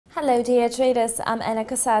Hello dear traders, I'm Anna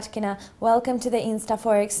Kasatkina. Welcome to the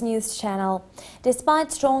InstaForex news channel.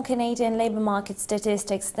 Despite strong Canadian labour market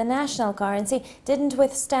statistics, the national currency didn't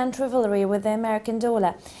withstand rivalry with the American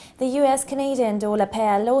dollar. The US-Canadian dollar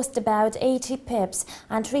pair lost about 80 pips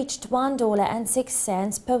and reached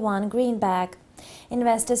 $1.06 per one greenback.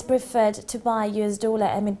 Investors preferred to buy US dollar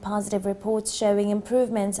amid positive reports showing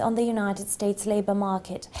improvements on the United States labor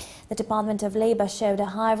market. The Department of Labor showed a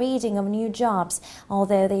high reading of new jobs,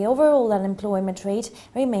 although the overall unemployment rate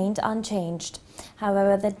remained unchanged.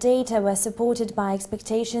 However, the data were supported by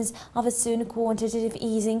expectations of a soon quantitative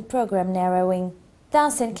easing program narrowing.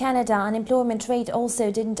 Thus, in Canada, unemployment rate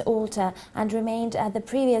also didn't alter and remained at the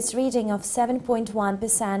previous reading of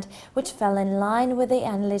 7.1%, which fell in line with the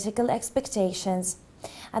analytical expectations.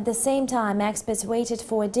 At the same time, experts waited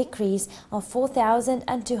for a decrease of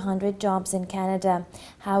 4,200 jobs in Canada.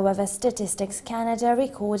 However, Statistics Canada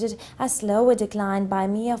recorded a slower decline by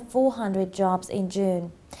mere 400 jobs in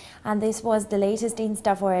June. And this was the latest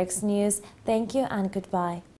InstaForex news. Thank you and goodbye.